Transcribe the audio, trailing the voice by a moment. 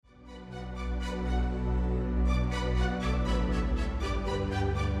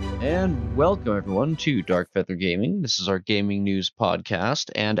And welcome everyone to Dark Feather Gaming. This is our gaming news podcast,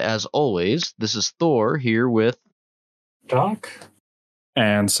 and as always, this is Thor here with Doc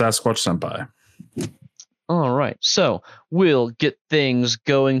and Sasquatch Senpai. All right, so we'll get things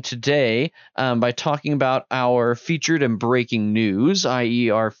going today by talking about our featured and breaking news,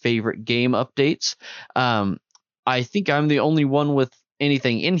 i.e. our favorite game updates. I think I'm the only one with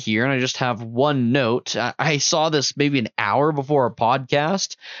anything in here, and I just have one note. I saw this maybe an hour before our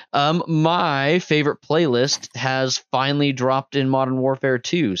podcast. My favorite playlist has finally dropped in Modern Warfare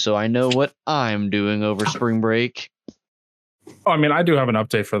 2, so I know what I'm doing over spring break. Oh, I mean, I do have an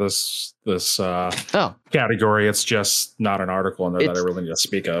update for this category. It's just not an article in there that I really need to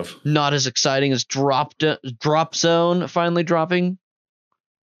speak of. Not as exciting as Drop Zone finally dropping.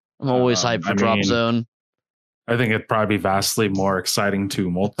 I'm always hyped for Drop Zone. I think it'd probably be vastly more exciting to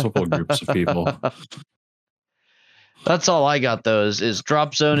multiple groups of people. That's all I got, though, is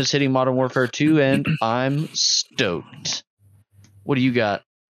Drop Zone is hitting Modern Warfare 2, and I'm stoked. What do you got?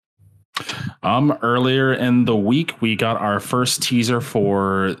 Earlier in the week, we got our first teaser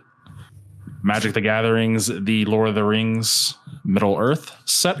for Magic the Gathering's The Lord of the Rings Middle-earth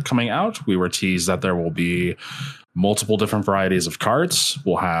set coming out. We were teased that there will be multiple different varieties of cards.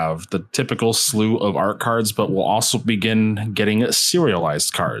 We'll have the typical slew of art cards, but we'll also begin getting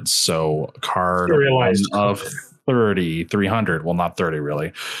serialized cards. So card of 30, 300. Well, not 30,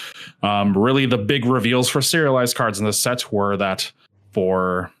 really. Really, the big reveals for serialized cards in this set were that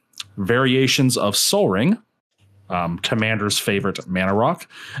for variations of Sol Ring, Commander's favorite mana rock,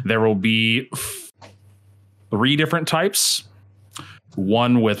 there will be 3 different types.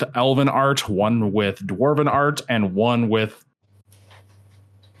 One with elven art, one with dwarven art, and one with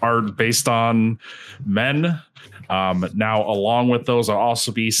art based on men. Now, along with those, will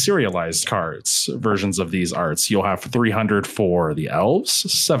also be serialized cards, versions of these arts. You'll have 300 for the elves,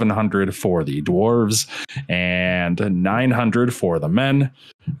 700 for the dwarves, and 900 for the men.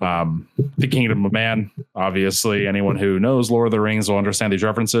 The Kingdom of Man, obviously, anyone who knows Lord of the Rings will understand these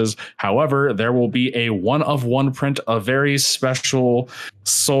references. However, there will be a one-of-one print, a very special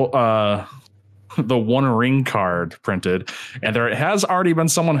the One Ring card printed, and there has already been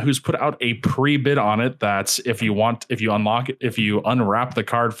someone who's put out a pre-bid on it that if you unwrap the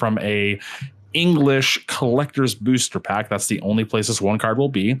card from a English collector's booster pack, that's the only place this one card will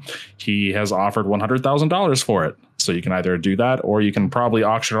be. He has offered $100,000 for it. So you can either do that, or you can probably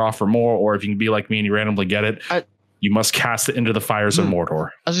auction it off for more, or if you can be like me and you randomly get it, you must cast it into the fires of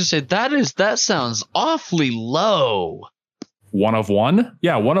Mordor. I was going to say, that sounds awfully low. One of one?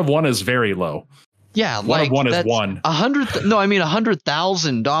 Yeah, one of one is very low. Yeah, one of one is one.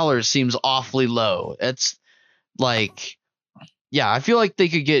 $100,000 seems awfully low. It's like, yeah, I feel like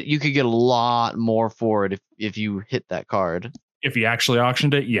you could get a lot more for it if you hit that card. If he actually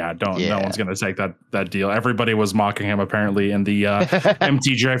auctioned it, no one's going to take that deal. Everybody was mocking him apparently in the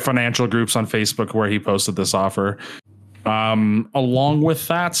MTJ financial groups on Facebook where he posted this offer. Along with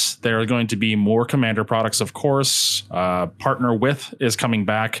that, there are going to be more Commander products, of course. Partner With is coming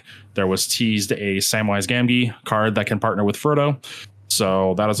back. There was teased a Samwise Gamgee card that can partner with Frodo.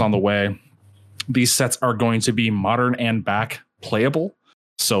 So that is on the way. These sets are going to be modern and back playable.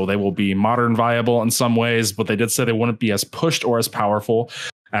 So they will be modern viable in some ways, but they did say they wouldn't be as pushed or as powerful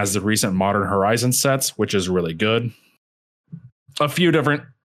as the recent Modern Horizon sets, which is really good. A few different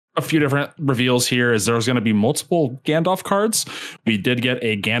reveals here is there's going to be multiple Gandalf cards. We did get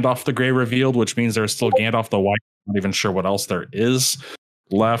a Gandalf the Grey revealed, which means there's still Gandalf the White. I'm not even sure what else there is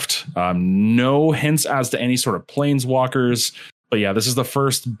left. No hints as to any sort of planeswalkers, but yeah, this is the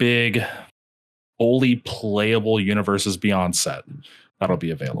first big fully playable Universes Beyond set that'll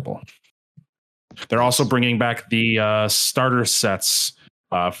be available. They're also bringing back the starter sets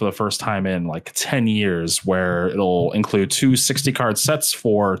for the first time in like 10 years, where it'll include 2 60-card sets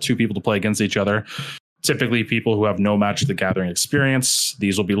for 2 people to play against each other. Typically people who have no Magic the Gathering experience.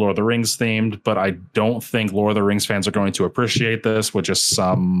 These will be Lord of the Rings themed, but I don't think Lord of the Rings fans are going to appreciate this with just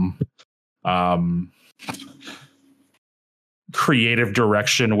some creative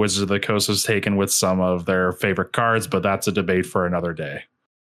direction Wizards of the Coast has taken with some of their favorite cards, but that's a debate for another day.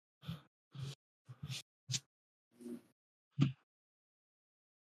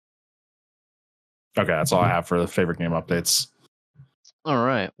 Okay, that's all I have for the favorite game updates. All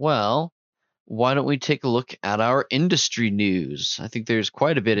right. Well, why don't we take a look at our industry news? I think there's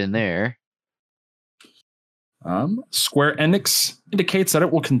quite a bit in there. Square Enix indicates that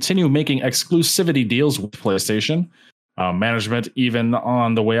it will continue making exclusivity deals with PlayStation. Management, even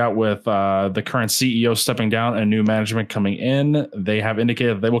on the way out with the current CEO stepping down and new management coming in, they have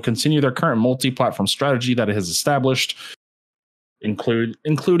indicated that they will continue their current multi-platform strategy that it has established.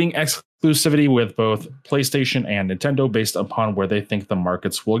 including exclusivity with both PlayStation and Nintendo based upon where they think the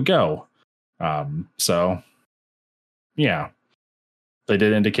markets will go. So, yeah, they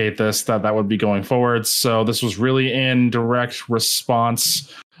did indicate that would be going forward. So this was really in direct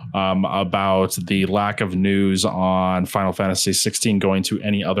response about the lack of news on Final Fantasy 16 going to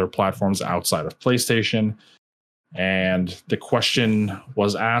any other platforms outside of PlayStation. And the question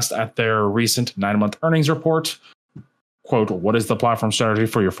was asked at their recent 9-month earnings report, quote, "What is the platform strategy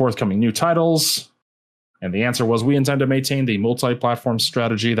for your forthcoming new titles?" And the answer was, "We intend to maintain the multi-platform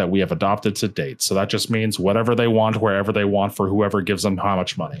strategy that we have adopted to date." So that just means whatever they want, wherever they want, for whoever gives them how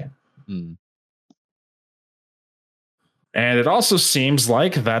much money. And it also seems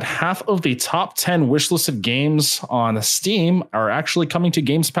like that half of the top 10 wishlisted games on Steam are actually coming to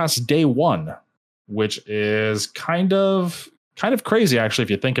Games Pass day one, which is kind of crazy, actually, if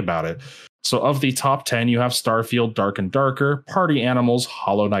you think about it. So of the top 10, you have Starfield, Dark and Darker, Party Animals,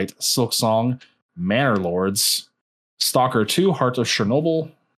 Hollow Knight, Silksong, Manor Lords, Stalker 2, Heart of Chernobyl,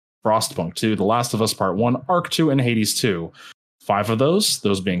 Frostpunk 2, The Last of Us Part 1, Ark 2, and Hades 2. 5 of those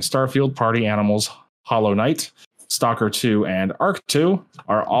being Starfield, Party Animals, Hollow Knight, Stalker 2, and Ark 2,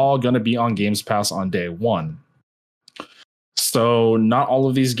 are all going to be on Games Pass on day one. So not all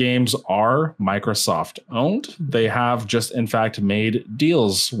of these games are Microsoft owned. They have just, in fact, made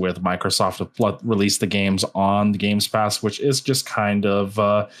deals with Microsoft to release the games on the Games Pass, which is just kind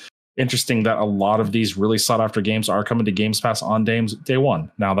of interesting that a lot of these really sought after games are coming to Games Pass on day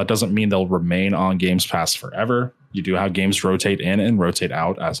one. Now, that doesn't mean they'll remain on Games Pass forever. You do have games rotate in and rotate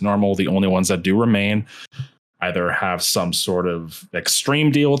out as normal. The only ones that do remain either have some sort of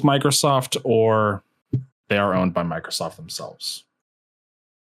extreme deal with Microsoft or they are owned by Microsoft themselves.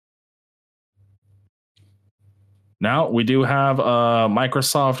 Now, we do have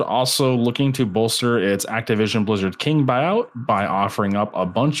Microsoft also looking to bolster its Activision Blizzard King buyout by offering up a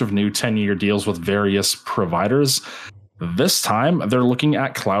bunch of new 10-year deals with various providers. This time, they're looking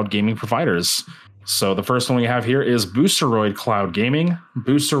at cloud gaming providers. So the first one we have here is Boosteroid Cloud Gaming.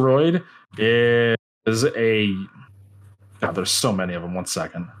 Boosteroid is a... God, there's so many of them. One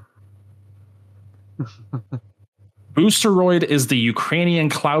second. Boosteroid is the Ukrainian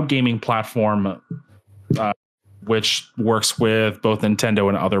cloud gaming platform, which works with both Nintendo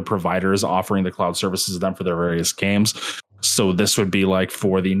and other providers, offering the cloud services to them for their various games. So this would be like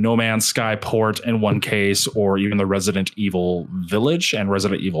for the No Man's Sky port in one case, or even the Resident Evil Village and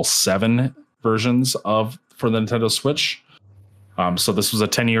Resident Evil 7 versions for the Nintendo Switch. So this was a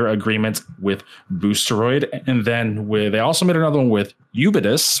 10-year agreement with Boosteroid. And then they also made another one with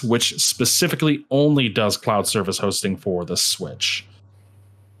Ubitus, which specifically only does cloud service hosting for the Switch.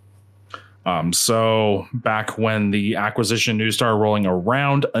 So back when the acquisition news started rolling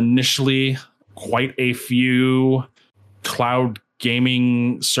around, initially quite a few cloud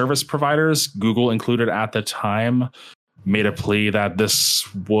gaming service providers, Google included at the time, made a plea that this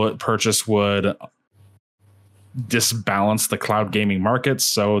purchase would disbalance the cloud gaming markets.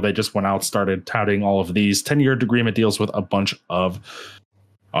 So they just went out, started touting all of these 10-year agreement deals with a bunch of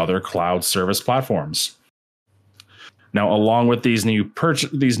other cloud service platforms. Now, along with these new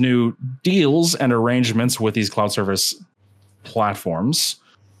deals and arrangements with these cloud service platforms,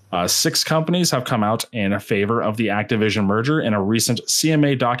 6 companies have come out in favor of the Activision merger in a recent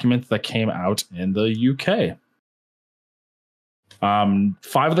CMA document that came out in the UK.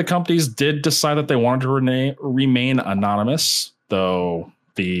 5 of the companies did decide that they wanted to remain anonymous, though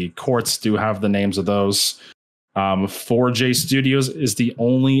the courts do have the names of those. 4J Studios is the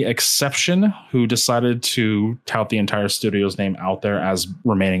only exception who decided to tout the entire studio's name out there as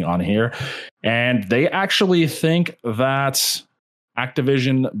remaining on here. And they actually think that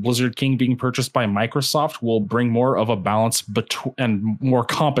Activision Blizzard King being purchased by Microsoft will bring more of a balance and more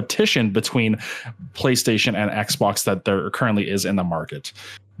competition between PlayStation and Xbox that there currently is in the market.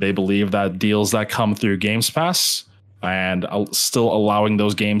 They believe that deals that come through Games Pass and still allowing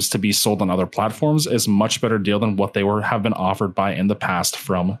those games to be sold on other platforms is a much better deal than what they have been offered by in the past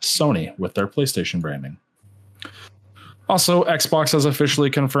from Sony with their PlayStation branding. Also, Xbox has officially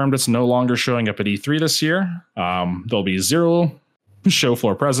confirmed it's no longer showing up at E3 this year. There'll be 0 show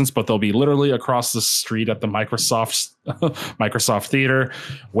floor presence, but they'll be literally across the street at the Microsoft Theater,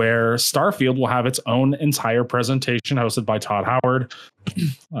 where Starfield will have its own entire presentation hosted by Todd Howard.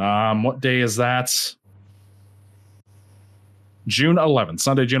 What day is that? June 11th.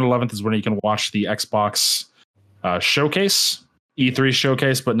 Sunday, June 11th is when you can watch the Xbox showcase, E3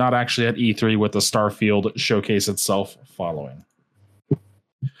 showcase, but not actually at E3, with the Starfield showcase itself following.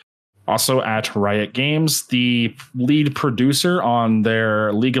 Also at Riot Games, the lead producer on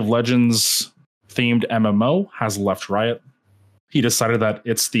their League of Legends themed MMO has left Riot. he decided that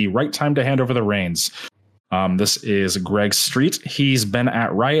it's the right time to hand over the reins. This is Greg Street. He's been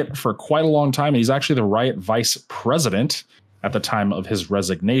at Riot for quite a long time. He's actually the Riot vice president at the time of his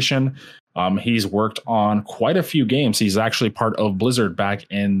resignation. He's worked on quite a few games. He's actually part of Blizzard back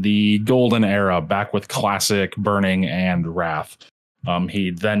in the golden era, back with Classic, Burning, and Wrath.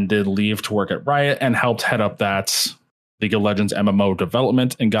 He then did leave to work at Riot and helped head up that League of Legends MMO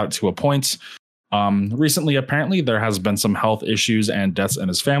development and got it to a point. Recently, apparently, there has been some health issues and deaths in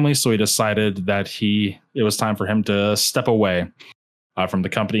his family, so he decided that it was time for him to step away from the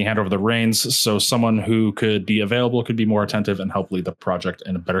company, hand over the reins, so someone who could be available, could be more attentive, and help lead the project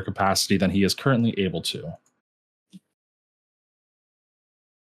in a better capacity than he is currently able to.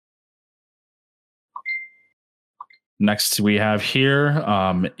 Next, we have here,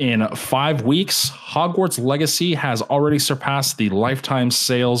 in 5 weeks, Hogwarts Legacy has already surpassed the lifetime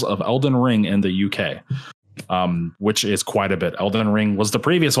sales of Elden Ring in the UK, which is quite a bit. Elden Ring was the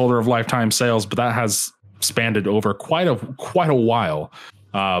previous holder of lifetime sales, but that has spanned over quite a while.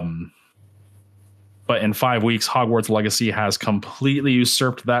 But in 5 weeks, Hogwarts Legacy has completely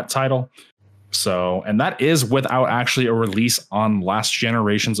usurped that title. So, and that is without actually a release on last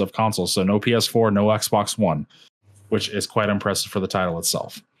generations of consoles. So no PS4, no Xbox One, which is quite impressive for the title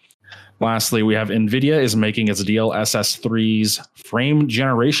itself. Lastly, we have NVIDIA is making its DLSS 3's frame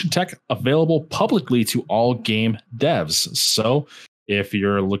generation tech available publicly to all game devs. So if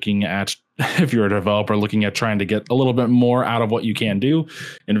you're a developer looking at trying to get a little bit more out of what you can do,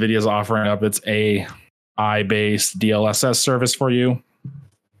 NVIDIA is offering up its AI-based DLSS service for you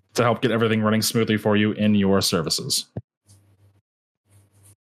to help get everything running smoothly for you in your services.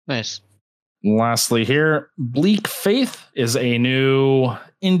 Nice. Lastly here, Bleak Faith is a new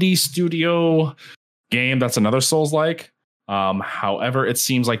indie studio game that's another Souls-like. However, it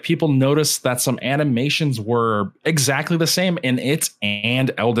seems like people noticed that some animations were exactly the same in it and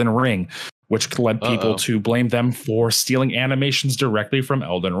Elden Ring, which led people to blame them for stealing animations directly from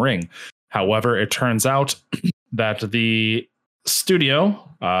Elden Ring. However, it turns out that the studio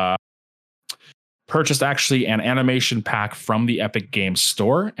purchased actually an animation pack from the Epic Games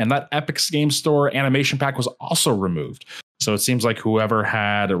Store, and that Epic Games Store animation pack was also removed. So it seems like whoever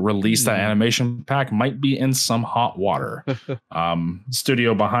had released that animation pack might be in some hot water.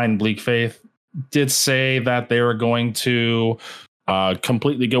 Studio behind Bleak Faith did say that they were going to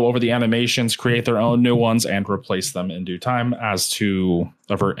completely go over the animations, create their own new ones, and replace them in due time as to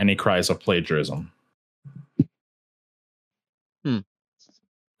avert any cries of plagiarism. And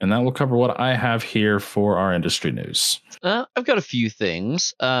that will cover what I have here for our industry news. I've got a few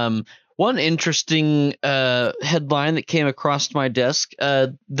things. One interesting headline that came across my desk,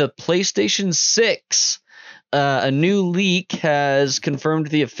 the PlayStation 6, a new leak has confirmed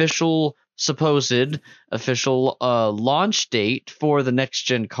the supposed official launch date for the next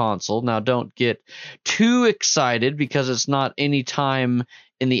gen console. Now, don't get too excited because it's not any time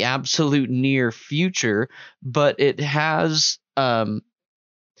in the absolute near future, but it has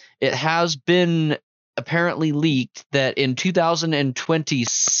been apparently leaked that in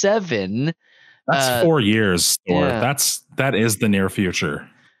 2027. That's 4 years, or yeah. that is the near future.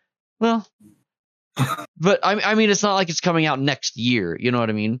 Well, but I mean, it's not like it's coming out next year. You know what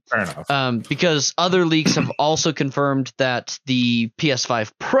I mean? Fair enough. Because other leaks have also confirmed that the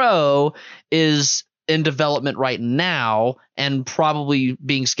PS5 Pro is in development right now and probably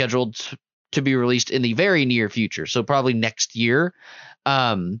being scheduled to be released in the very near future. So probably next year.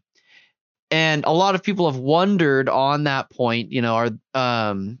 And a lot of people have wondered on that point, you know,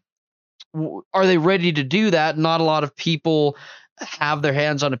 are they ready to do that? Not a lot of people have their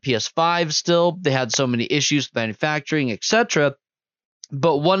hands on a PS5 still. They had so many issues with manufacturing, etc.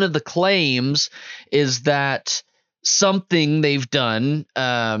 But one of the claims is that something they've done,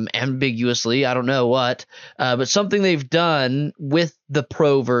 ambiguously, I don't know what, but something they've done with the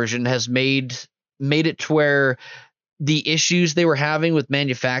Pro version has made it to where the issues they were having with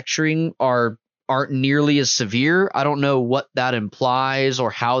manufacturing aren't nearly as severe. I don't know what that implies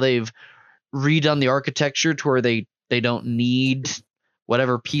or how they've redone the architecture to where they don't need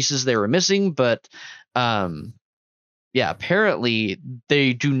whatever pieces they were missing. But apparently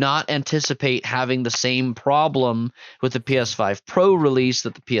they do not anticipate having the same problem with the PS5 Pro release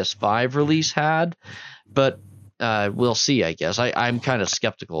that the PS5 release had. But we'll see, I guess. I'm kind of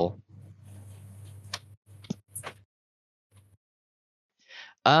skeptical.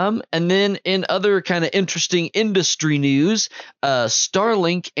 And then in other kind of interesting industry news,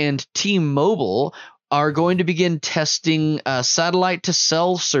 Starlink and T-Mobile are going to begin testing satellite to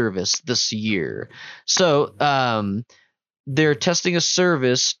cell service this year. So they're testing a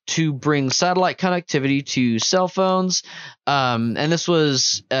service to bring satellite connectivity to cell phones, and this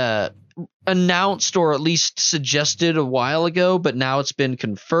was announced or at least suggested a while ago, but now it's been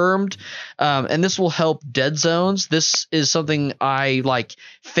confirmed. And this will help dead zones. This is something I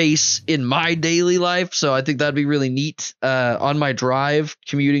face in my daily life, so I think that'd be really neat. On my drive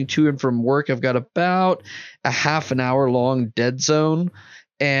commuting to and from work, I've got about a half an hour long dead zone,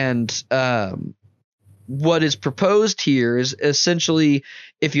 and what is proposed here is essentially,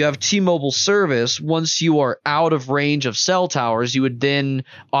 if you have T-Mobile service, once you are out of range of cell towers, you would then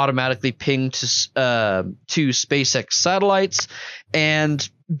automatically ping to SpaceX satellites and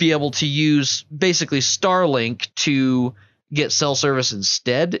be able to use basically Starlink to get cell service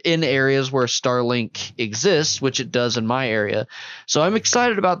instead in areas where Starlink exists, which it does in my area. So I'm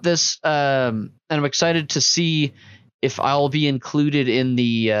excited about this, and I'm excited to see if I'll be included in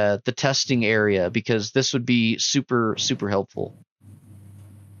the testing area, because this would be super, super helpful.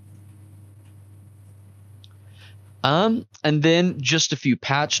 And then just a few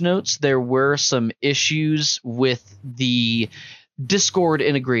patch notes. There were some issues with the Discord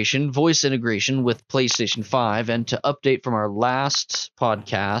integration, voice integration with PlayStation 5, and to update from our last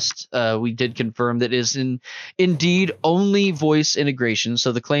podcast, we did confirm that it is indeed only voice integration.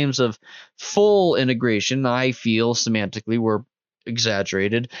 So the claims of full integration, I feel semantically, were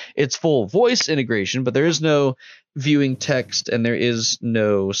exaggerated. It's full voice integration, but there is no viewing text and there is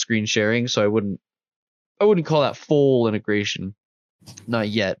no screen sharing, so I wouldn't call that full integration. Not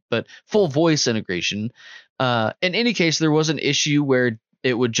yet, but full voice integration. In any case, there was an issue where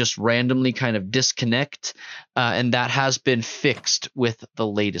it would just randomly kind of disconnect, and that has been fixed with the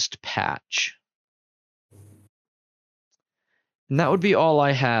latest patch. And that would be all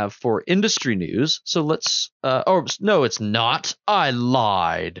I have for industry news. So let's. No, it's not. I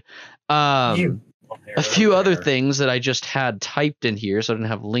lied. A few other things that I just had typed in here, so I didn't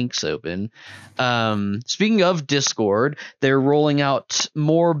have links open. Speaking of Discord, they're rolling out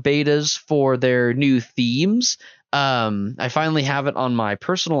more betas for their new themes. I finally have it on my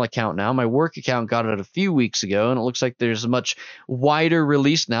personal account now. My work account got it a few weeks ago, and it looks like there's a much wider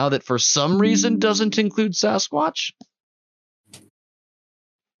release now that for some reason doesn't include Sasquatch.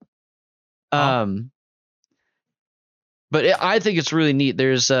 But I think it's really neat.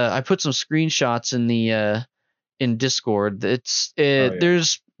 There's I put some screenshots in the in Discord.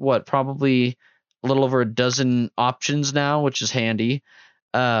 There's probably a little over a dozen options now, which is handy.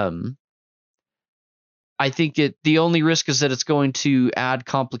 I think the only risk is that it's going to add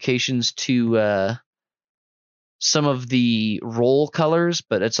complications to some of the role colors,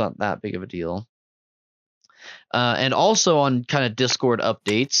 but it's not that big of a deal. And also on kind of Discord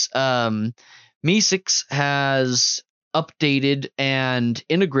updates, Meesix has updated and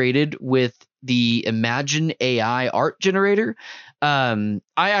integrated with the Imagine AI art generator. I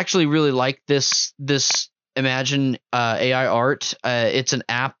actually really like this Imagine AI art. It's an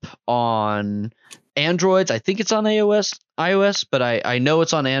app on Androids. I think it's on iOS, but I know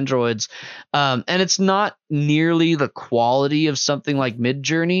it's on Androids. And it's not nearly the quality of something like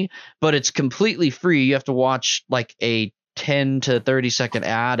Midjourney, but it's completely free. You have to watch like a 10 to 30 second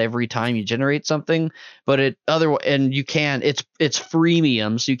ad every time you generate something, but it's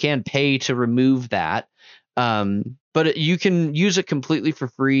freemium, so you can pay to remove that. But you can use it completely for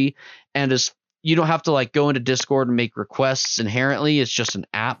free, and you don't have to go into Discord and make requests inherently. It's just an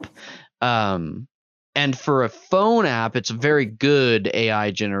app. And for a phone app, it's a very good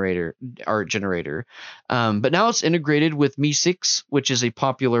AI art generator. But now it's integrated with Meesix, which is a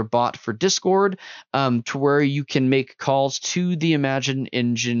popular bot for Discord, to where you can make calls to the Imagine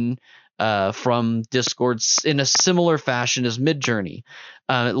engine from Discord in a similar fashion as Midjourney.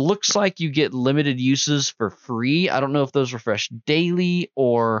 It looks like you get limited uses for free. I don't know if those refresh daily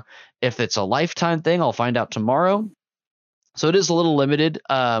or if it's a lifetime thing. I'll find out tomorrow. So it is a little limited,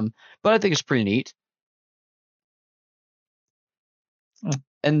 but I think it's pretty neat.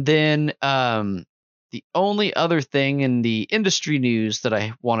 And then the only other thing in the industry news that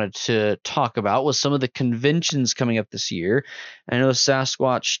I wanted to talk about was some of the conventions coming up this year. I know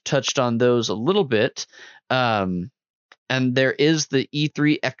Sasquatch touched on those a little bit. And there is the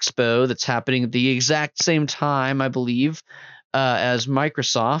E3 Expo that's happening at the exact same time, I believe, as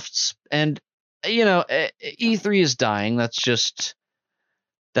Microsoft's. And, E3 is dying. That's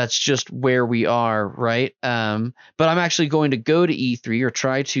just where we are, right? But I'm actually going to go to E3 or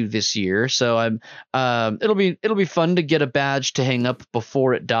try to this year, so it'll be fun to get a badge to hang up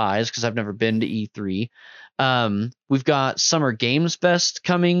before it dies, because I've never been to E3. We've got Summer Games Fest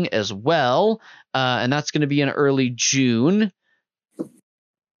coming as well, and that's going to be in early June.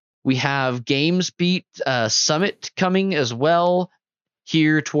 We have GamesBeat Summit coming as well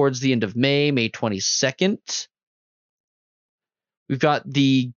here towards the end of May 22nd. We've got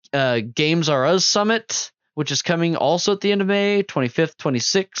the Games R Us Summit, which is coming also at the end of May, 25th,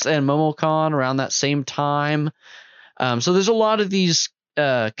 26th, and MomoCon around that same time. So there's a lot of these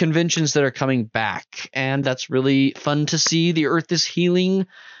conventions that are coming back, and that's really fun to see. The Earth is Healing.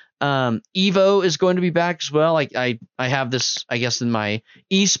 Evo is going to be back as well. I have this, I guess, in my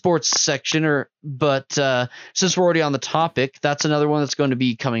esports section, but since we're already on the topic, that's another one that's going to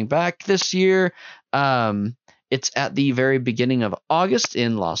be coming back this year. It's at the very beginning of August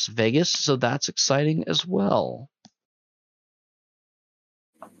in Las Vegas, so that's exciting as well.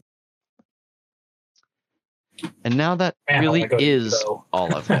 And now that really is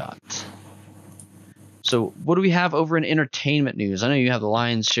all I've got. So what do we have over in entertainment news? I know you have the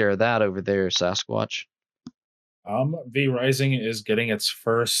lion's share of that over there, Sasquatch. V Rising is getting its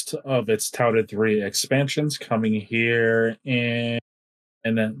first of its touted 3 expansions coming here in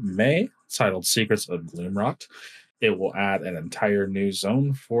May, titled Secrets of Gloomrot. It will add an entire new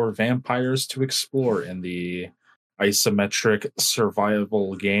zone for vampires to explore in the isometric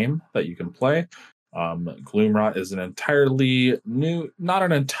survival game that you can play. Gloomrot is not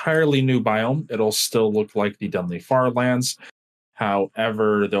an entirely new biome. It'll still look like the Dunley Farlands.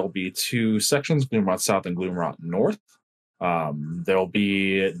 However, there'll be 2 sections, Gloomrot South and Gloomrot North. There'll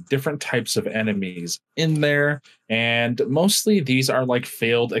be different types of enemies in there, and mostly these are like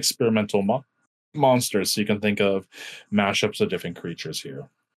failed experimental monsters, so you can think of mashups of different creatures here.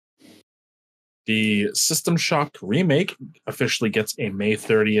 The System Shock remake officially gets a May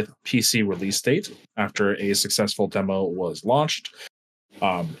 30th PC release date after a successful demo was launched.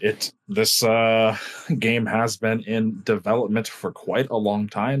 This game has been in development for quite a long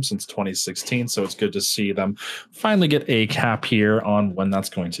time, since 2016, so it's good to see them finally get a cap here on when that's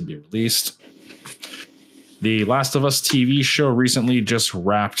going to be released. The Last of Us TV show recently just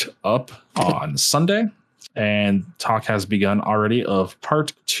wrapped up on Sunday, and talk has begun already of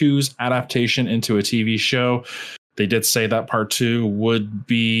Part 2's adaptation into a TV show. They did say that Part 2 would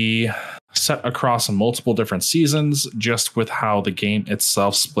be set across multiple different seasons, just with how the game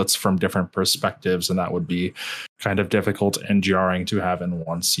itself splits from different perspectives, and that would be kind of difficult and jarring to have in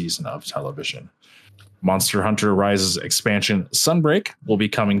one season of television. Monster Hunter Rise's expansion Sunbreak will be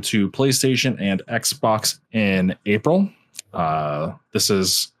coming to PlayStation and Xbox in April. This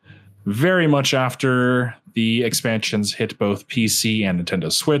is very much after the expansions hit both PC and Nintendo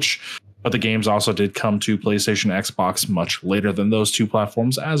Switch, but the games also did come to PlayStation and Xbox much later than those 2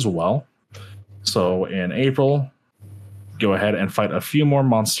 platforms as well. So in April, go ahead and fight a few more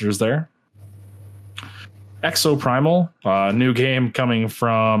monsters there. Exoprimal, a new game coming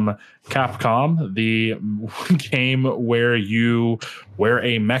from Capcom, the game where you wear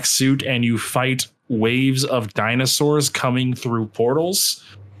a mech suit and you fight waves of dinosaurs coming through portals,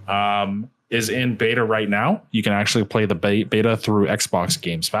 is in beta right now. You can actually play the beta through Xbox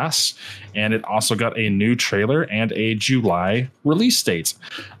Games Pass, and it also got a new trailer and a July release date.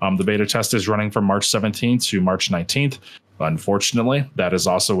 The beta test is running from March 17th to March 19th. Unfortunately, that is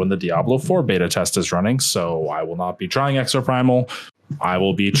also when the Diablo 4 beta test is running, so I will not be trying Exoprimal. I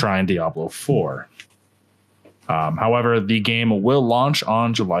will be trying Diablo 4. However, the game will launch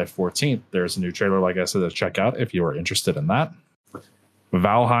on July 14th. There's a new trailer, like I said, to check out if you are interested in that.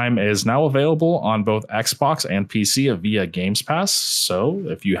 Valheim is now available on both Xbox and PC via Games Pass. So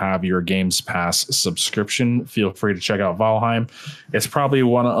if you have your Games Pass subscription, feel free to check out Valheim. It's probably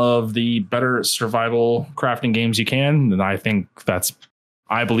one of the better survival crafting games you can. And I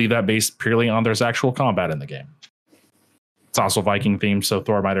believe that based purely on there's actual combat in the game. It's also Viking themed, so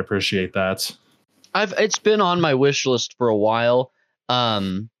Thor might appreciate that. It's been on my wish list for a while.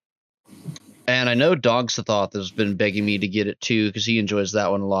 And I know Dogsathought has been begging me to get it too, because he enjoys that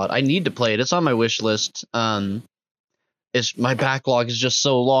one a lot. I need to play it. It's on my wish list. My backlog is just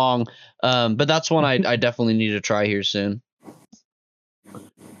so long. But that's one I definitely need to try here soon.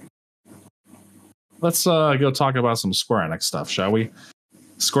 Let's go talk about some Square Enix stuff, shall we?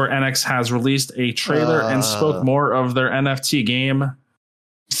 Square Enix has released a trailer and spoke more of their NFT game,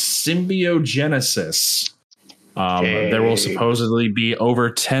 Symbiogenesis. There will supposedly be over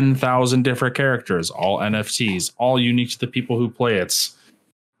 10,000 different characters, all NFTs, all unique to the people who play it.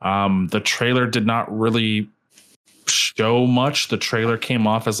 The trailer did not really show much. The trailer came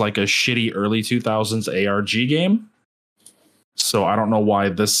off as like a shitty early 2000s ARG game. So I don't know why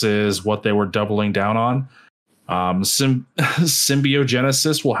this is what they were doubling down on.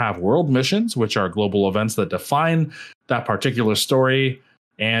 Symbiogenesis will have world missions, which are global events that define that particular story.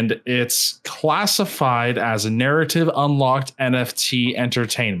 and it's classified as narrative unlocked NFT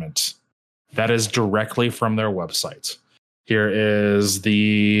entertainment. That is directly from their website. Here is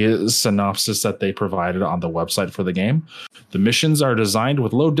the synopsis that they provided on the website for the game. The missions are designed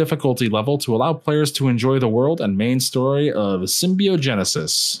with low difficulty level to allow players to enjoy the world and main story of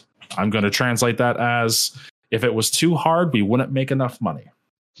Symbiogenesis. I'm going to translate that as, if it was too hard, we wouldn't make enough money.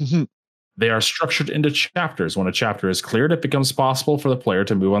 They are structured into chapters. When a chapter is cleared, it becomes possible for the player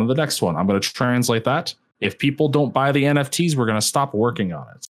to move on to the next one. I'm going to translate that. If people don't buy the NFTs, we're going to stop working on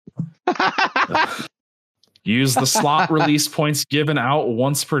it. Use the slot release points given out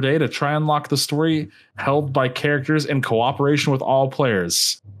once per day to try and unlock the story held by characters in cooperation with all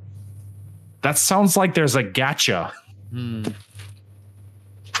players. That sounds like there's a gacha.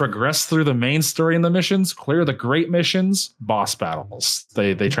 Progress through the main story in the missions, clear the great missions, boss battles.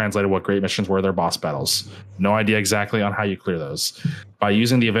 They translated what great missions were, their boss battles. No idea exactly on how you clear those. By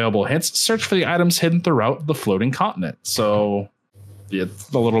using the available hints, search for the items hidden throughout the floating continent. So it's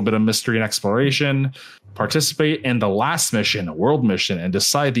a little bit of mystery and exploration. Participate in the last mission, world mission, and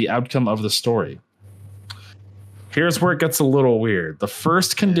decide the outcome of the story. Here's where it gets a little weird. The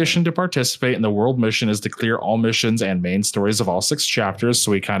first condition to participate in the world mission is to clear all missions and main stories of all 6 chapters.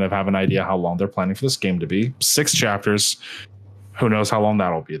 So we kind of have an idea how long they're planning for this game to be. 6 chapters. Who knows how long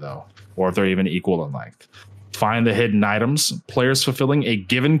that'll be, though, or if they're even equal in length. Find the hidden items. Players fulfilling a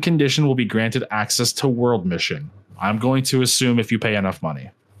given condition will be granted access to world mission. I'm going to assume if you pay enough money.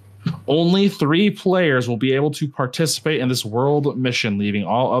 Only 3 players will be able to participate in this world mission, leaving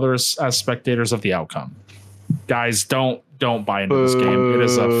all others as spectators of the outcome. Guys, don't buy into this game. It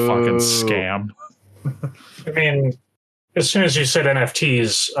is a fucking scam. I mean, as soon as you said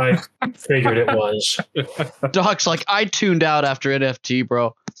NFTs, I figured it was. Doc's like, I tuned out after NFT,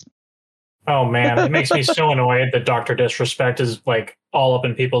 bro. Oh man, it makes me so annoyed that Dr. Disrespect is like all up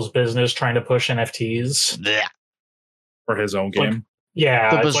in people's business trying to push NFTs. For his own game. Like, yeah,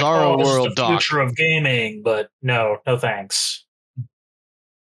 the Bizarro this World is the future of gaming, but no thanks.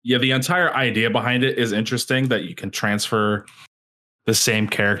 Yeah, the entire idea behind it is interesting, that you can transfer the same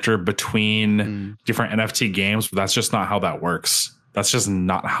character between different NFT games, but that's just not how that works. That's just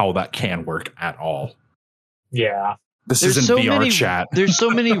not how that can work at all. Yeah. This isn't so VR many, chat. There's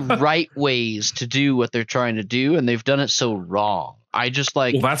so many right ways to do what they're trying to do, and they've done it so wrong. I just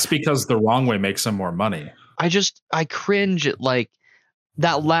like... Well, that's because the wrong way makes them more money. I cringe at like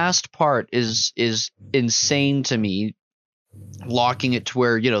that last part is insane to me, locking it to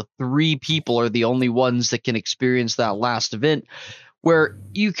where 3 people are the only ones that can experience that last event, where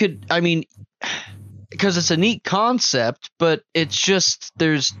you could, I mean, because it's a neat concept, but it's just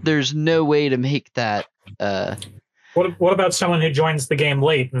there's no way to make that What about someone who joins the game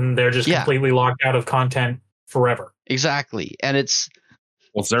late and they're just completely locked out of content forever? Exactly. And it's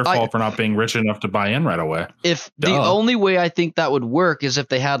their fault for not being rich enough to buy in right away. If the only way I think that would work is if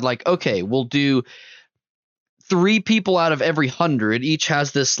they had like, okay, we'll do 3 people out of every 100, each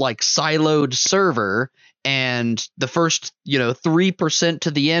has this like siloed server, and the first 3%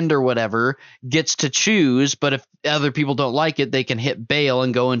 to the end or whatever gets to choose, but if other people don't like it, they can hit bail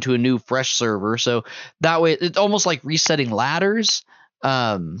and go into a new fresh server. So that way it's almost like resetting ladders.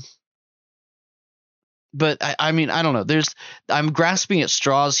 But I mean, I don't know. I'm grasping at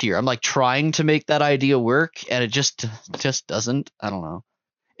straws here. I'm like trying to make that idea work, and it just doesn't. I don't know.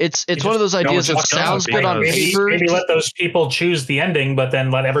 It's one of those ideas that sounds good on paper. Maybe let those people choose the ending, but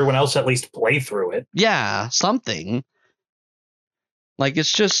then let everyone else at least play through it. Yeah, something. Like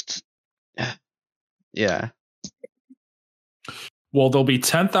it's just, yeah. Well, there'll be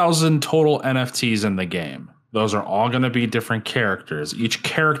 10,000 total NFTs in the game. Those are all going to be different characters. Each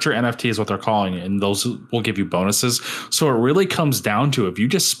character NFT is what they're calling it, and those will give you bonuses. So it really comes down to, if you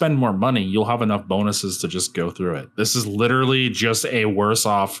just spend more money, you'll have enough bonuses to just go through it. This is literally just a worse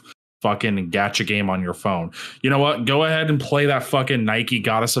off fucking gacha game on your phone. You know what? Go ahead and play that fucking Nike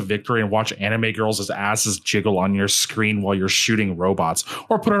Goddess of Victory and watch anime girls' asses jiggle on your screen while you're shooting robots,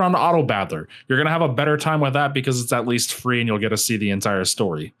 or put it on Auto Battler. You're going to have a better time with that because it's at least free and you'll get to see the entire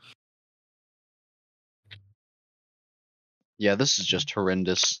story. Yeah, this is just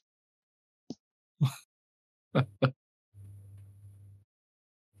horrendous. Are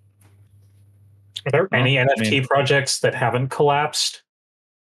there any NFT projects that haven't collapsed?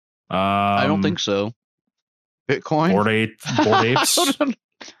 I don't think so. Bitcoin? Bored Apes.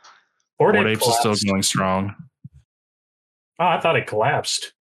 Bored Apes is still going strong. Oh, I thought it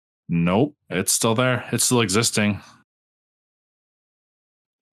collapsed. Nope, it's still there. It's still existing.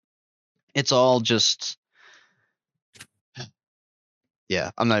 It's all just...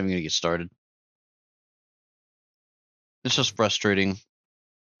 Yeah, I'm not even going to get started. It's just frustrating.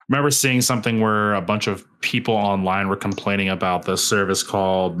 remember seeing something where a bunch of people online were complaining about this service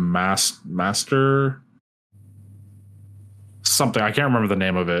called Master something. I can't remember the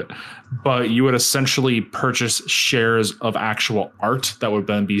name of it, but you would essentially purchase shares of actual art that would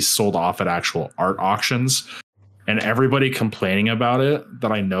then be sold off at actual art auctions. And everybody complaining about it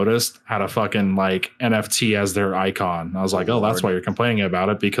that I noticed had a fucking like NFT as their icon. I was like, oh, that's why you're complaining about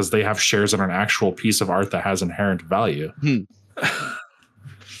it, because they have shares in an actual piece of art that has inherent value.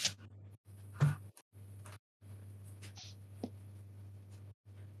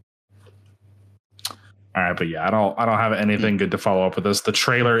 All right, but yeah, I don't have anything good to follow up with this. The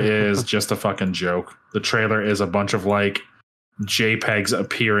trailer is just a fucking joke. The trailer is a bunch of like JPEGs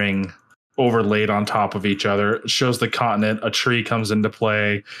appearing overlaid on top of each other. It shows the continent, a tree comes into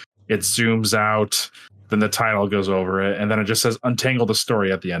play, it zooms out, then the title goes over it, and then it just says untangle the story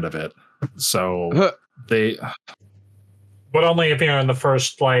at the end of it. So they but only if you're in the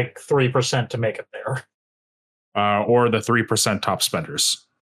first like 3% to make it there. Or the 3% top spenders.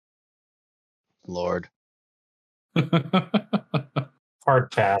 Lord.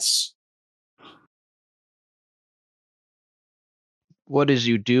 Hard pass. What is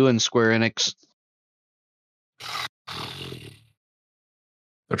you doing, Square Enix?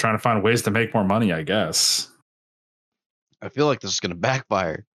 They're trying to find ways to make more money, I guess. I feel like this is going to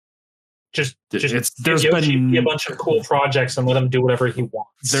backfire. Just there's Yoshi been a bunch of cool projects and let him do whatever he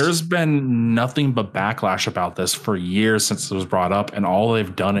wants. There's been nothing but backlash about this for years since it was brought up, and all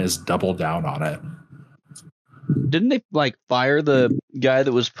they've done is double down on it. Didn't they like fire the guy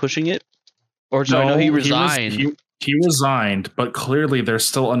that was pushing it? Or so no, I know he resigned. He resigned, but clearly there's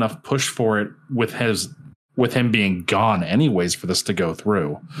still enough push for it with him being gone anyways for this to go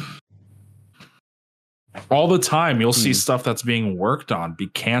through. All the time you'll see stuff that's being worked on be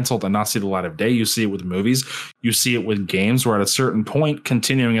canceled and not see the light of day. You see it with movies, you see it with games where at a certain point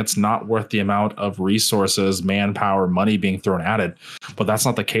continuing it's not worth the amount of resources, manpower, money being thrown at it. But that's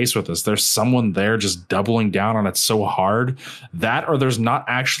not the case with this. There's someone there just doubling down on it so hard that, or there's not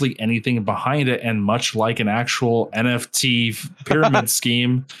actually anything behind it, and much like an actual NFT pyramid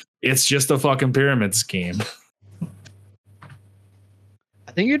scheme, it's just a fucking pyramid scheme.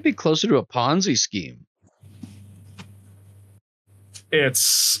 I think it'd be closer to a Ponzi scheme.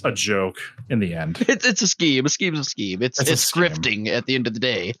 It's a joke in the end. It's a scheme. A scheme's a scheme. It's grifting at the end of the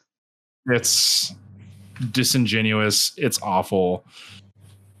day. It's disingenuous. It's awful.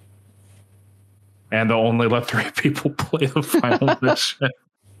 And they'll only let 3 people play the final mission.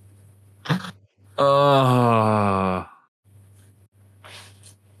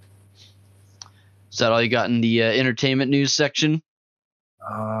 Is that all you got in the entertainment news section?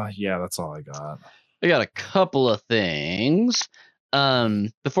 Yeah, that's all I got. I got a couple of things.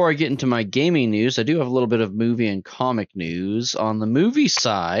 Before I get into my gaming news, I do have a little bit of movie and comic news. On the movie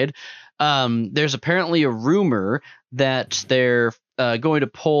side, there's apparently a rumor that they're going to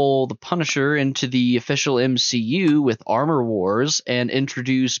pull the Punisher into the official MCU with Armor Wars and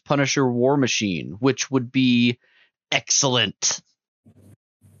introduce Punisher War Machine, which would be excellent.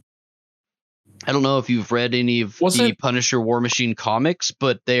 I don't know if you've read any of the Punisher War Machine comics,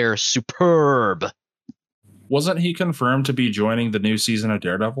 but they're superb. Wasn't he confirmed to be joining the new season of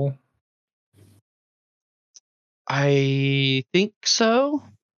Daredevil? I think so.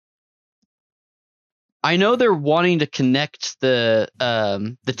 I know they're wanting to connect the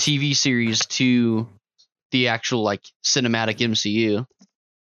TV series to the actual like cinematic MCU.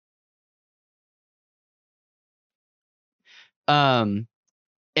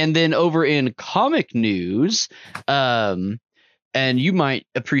 And then over in comic news, and you might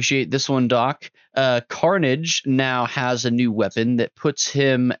appreciate this one, Doc. Carnage now has a new weapon that puts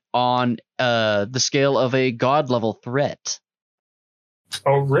him on the scale of a god level threat.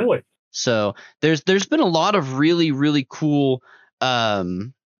 Oh, really? So there's been a lot of really, really cool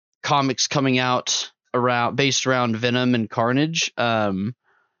comics coming out based around Venom and Carnage. Venom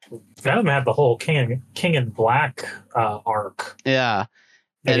had the whole King in Black arc. Yeah.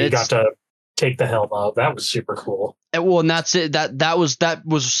 And he got to take the helm of. That was super cool. And that's it. That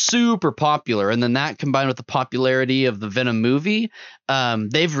was super popular. And then that combined with the popularity of the Venom movie,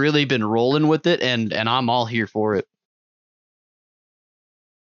 they've really been rolling with it, and I'm all here for it.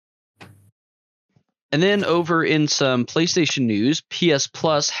 And then over in some PlayStation news, PS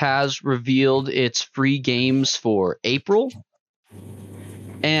Plus has revealed its free games for April.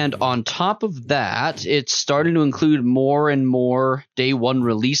 And on top of that, it's starting to include more and more day one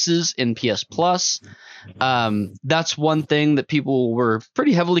releases in PS Plus. That's one thing that people were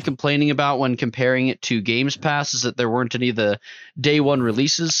pretty heavily complaining about when comparing it to Games Pass, is that there weren't any of the day one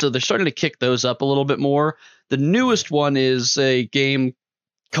releases. So they're starting to kick those up a little bit more. The newest one is a game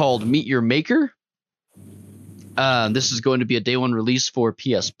called Meet Your Maker. This is going to be a day one release for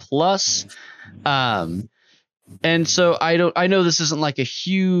PS Plus. And so I know this isn't like a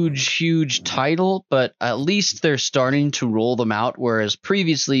huge title, but at least they're starting to roll them out, whereas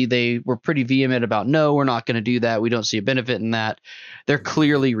previously they were pretty vehement about, no, we're not going to do that. We don't see a benefit in that. They're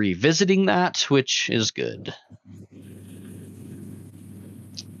clearly revisiting that, which is good.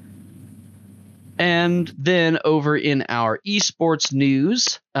 And then over in our esports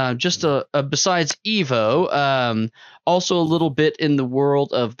news, just besides Evo, also a little bit in the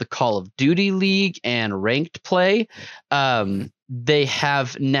world of the Call of Duty League and ranked play. They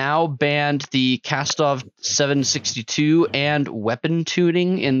have now banned the Kastov 762 and weapon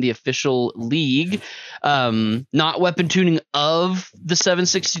tuning in the official league. Not weapon tuning of the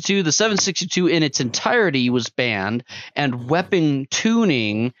 762. The 762 in its entirety was banned, and weapon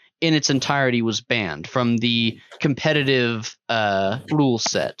tuning in its entirety was banned from the competitive rule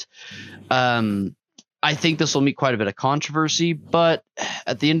set. I think this will meet quite a bit of controversy, but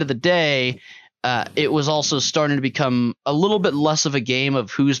at the end of the day, it was also starting to become a little bit less of a game of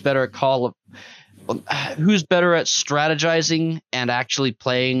who's better at strategizing and actually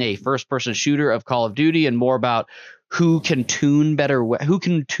playing a first-person shooter of Call of Duty, and more about who can tune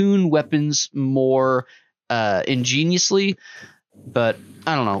weapons more ingeniously. But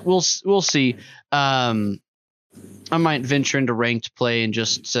I don't know. We'll see. I might venture into ranked play and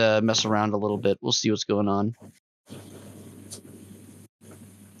just mess around a little bit. We'll see what's going on.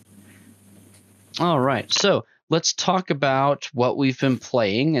 All right. So let's talk about what we've been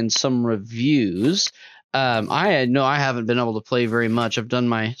playing and some reviews. I know I haven't been able to play very much. I've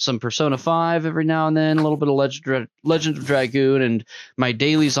done some Persona 5 every now and then, a little bit of Legend of Dragoon, and my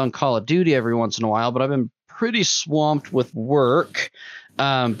dailies on Call of Duty every once in a while, but I've been pretty swamped with work.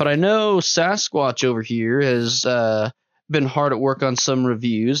 But I know Sasquatch over here has been hard at work on some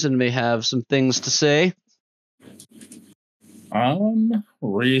reviews and may have some things to say.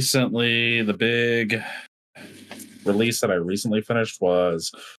 Recently, the big release that I recently finished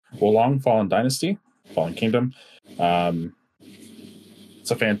was Wolong Fallen Dynasty, Fallen Kingdom. It's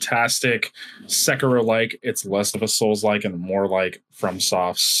a fantastic Sekiro-like. It's less of a Souls-like and more like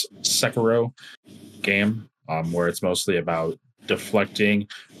FromSoft's Sekiro game, where it's mostly about deflecting,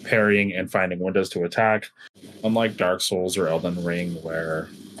 parrying, and finding windows to attack. Unlike Dark Souls or Elden Ring, where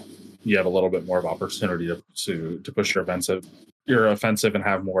you have a little bit more of opportunity to push your offensive and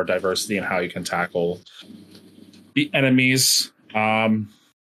have more diversity in how you can tackle the enemies.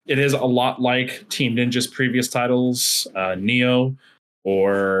 It is a lot like Team Ninja's previous titles, Neo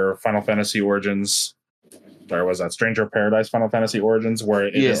or Final Fantasy Origins. Or was that Stranger of Paradise Final Fantasy Origins, where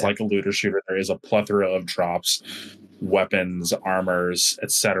it is like a looter shooter. There is a plethora of drops, weapons, armors,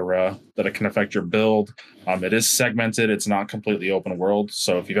 etc. that it can affect your build. It is segmented. It's not completely open world.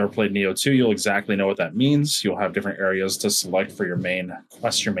 So if you've ever played Neo 2, you'll exactly know what that means. You'll have different areas to select for your main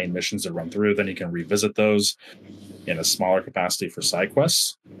quests, your main missions to run through. Then you can revisit those in a smaller capacity for side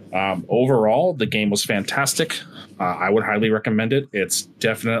quests. Overall, the game was fantastic. I would highly recommend it. It's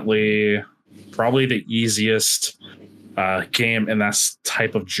definitely probably the easiest game in that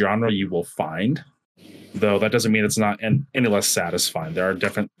type of genre you will find, though that doesn't mean it's not any less satisfying.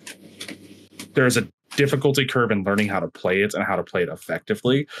 There's a difficulty curve in learning how to play it and how to play it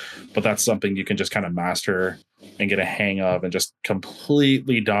effectively, but that's something you can just kind of master and get a hang of and just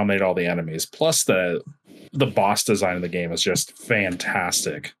completely dominate all the enemies. Plus the boss design of the game is just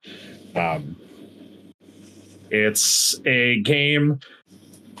fantastic. It's a game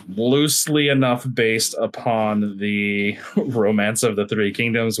loosely enough based upon the Romance of the Three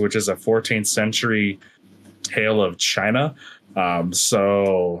Kingdoms, which is a 14th century tale of China.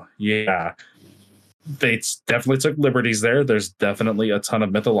 So yeah, they definitely took liberties there. There's definitely a ton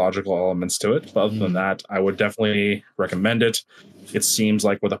of mythological elements to it. But other than that, I would definitely recommend it. It seems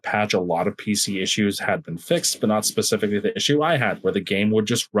like with a patch, a lot of PC issues had been fixed, but not specifically the issue I had, where the game would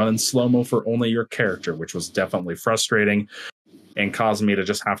just run in slow-mo for only your character, which was definitely frustrating and caused me to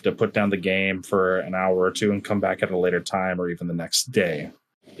just have to put down the game for an hour or two and come back at a later time or even the next day,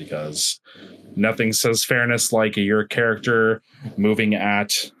 because nothing says fairness like your character moving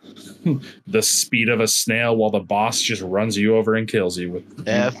at the speed of a snail while the boss just runs you over and kills you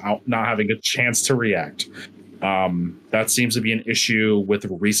without not having a chance to react. That seems to be an issue with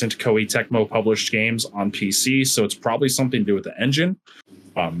recent Koei Tecmo published games on PC, so it's probably something to do with the engine.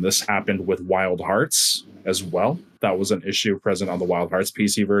 This happened with Wild Hearts as well. That was an issue present on the Wild Hearts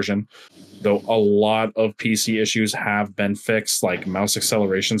PC version, though a lot of PC issues have been fixed, like mouse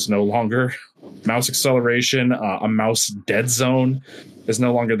acceleration's no longer. Mouse acceleration, a mouse dead zone is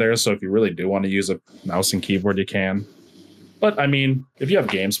no longer there, so if you really do want to use a mouse and keyboard, you can. But I mean, if you have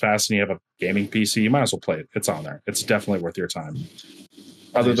Games Pass and you have a gaming PC, you might as well play it. It's on there. It's definitely worth your time.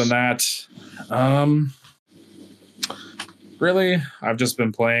 Other than that, really, I've just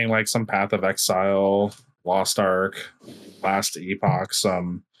been playing like some Path of Exile, Lost Ark, Last Epoch,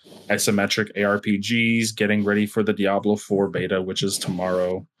 some isometric ARPGs, getting ready for the Diablo 4 beta, which is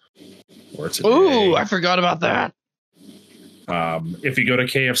tomorrow. Or today. Ooh, I forgot about that. If you go to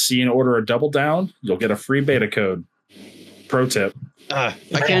KFC and order a Double Down, you'll get a free beta code. Pro tip. I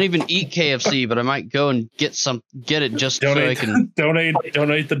can't even eat KFC, but I might go and get it just so I can donate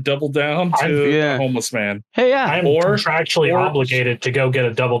the Double Down to a homeless man. Hey, yeah. I'm contractually obligated to go get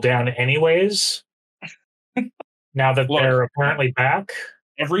a Double Down anyways. Now that they're apparently back.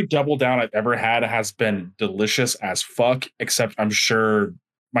 Every Double Down I've ever had has been delicious as fuck, except I'm sure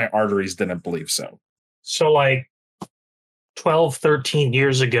my arteries didn't believe so. So like 12, 13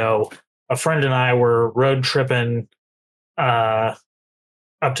 years ago, a friend and I were road tripping up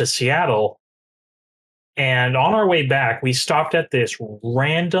to Seattle, and on our way back we stopped at this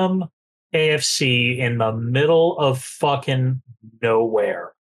random AFC in the middle of fucking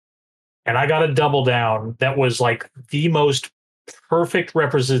nowhere, and I got a Double Down that was like the most perfect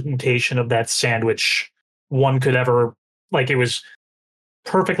representation of that sandwich one could ever, like, it was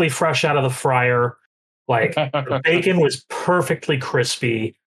perfectly fresh out of the fryer, like the bacon was perfectly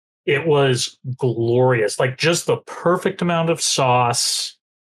crispy. It was glorious, like just the perfect amount of sauce.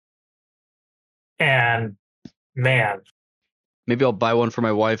 And man, maybe I'll buy one for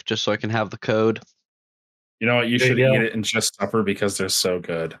my wife just so I can have the code. You know what? You should eat it in just supper because they're so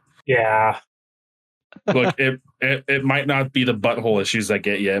good. Yeah. Look, it might not be the butthole issues that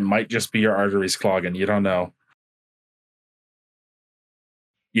get you. It might just be your arteries clogging. You don't know.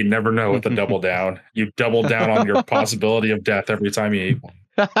 You never know with the Double Down. You double down on your possibility of death every time you eat one.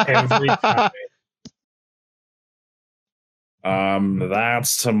 Every time.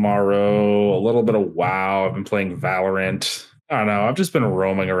 That's tomorrow. A little bit of WoW. I've been playing Valorant. I don't know. I've just been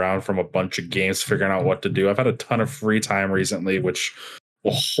roaming around from a bunch of games, figuring out what to do. I've had a ton of free time recently, which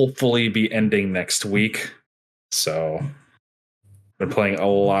will hopefully be ending next week. So been playing a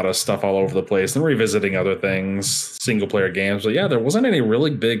lot of stuff all over the place and revisiting other things, single player games. But yeah, there wasn't any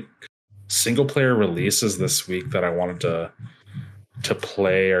really big single player releases this week that I wanted to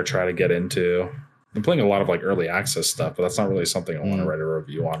play or try to get into. I'm playing a lot of like early access stuff, but that's not really something I want to write a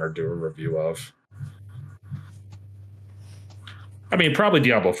review on or do a review of. I mean, probably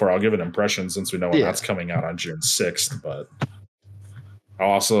Diablo 4. I'll give an impression since we know when that's coming out on June 6th, but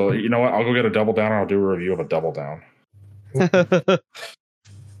I'll also, you know what? I'll go get a Double Down and I'll do a review of a Double Down. How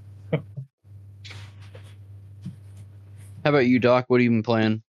about you, Doc? What have you been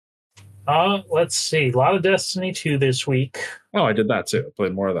playing? Let's see. A lot of Destiny 2 this week. Oh, I did that too. I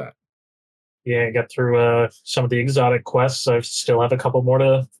played more of that. Yeah, I got through some of the exotic quests. I still have a couple more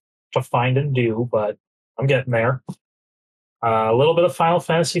to find and do, but I'm getting there. A little bit of Final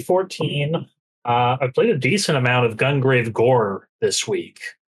Fantasy 14. I played a decent amount of Gungrave Gore this week.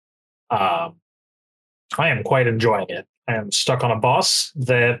 I am quite enjoying it. I am stuck on a boss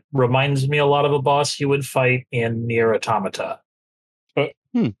that reminds me a lot of a boss you would fight in Nier Automata.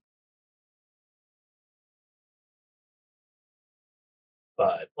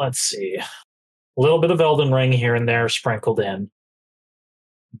 But let's see. A little bit of Elden Ring here and there sprinkled in.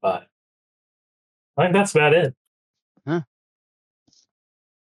 But I think that's about it. Huh.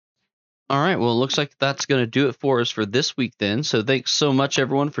 All right. Well, it looks like that's going to do it for us for this week then. So thanks so much,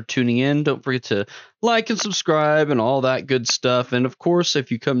 everyone, for tuning in. Don't forget to like and subscribe and all that good stuff. And, of course,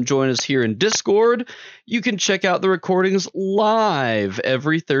 if you come join us here in Discord, you can check out the recordings live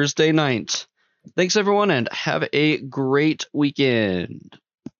every Thursday night. Thanks, everyone, and have a great weekend.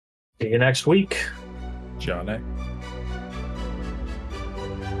 See you next week. Johnny.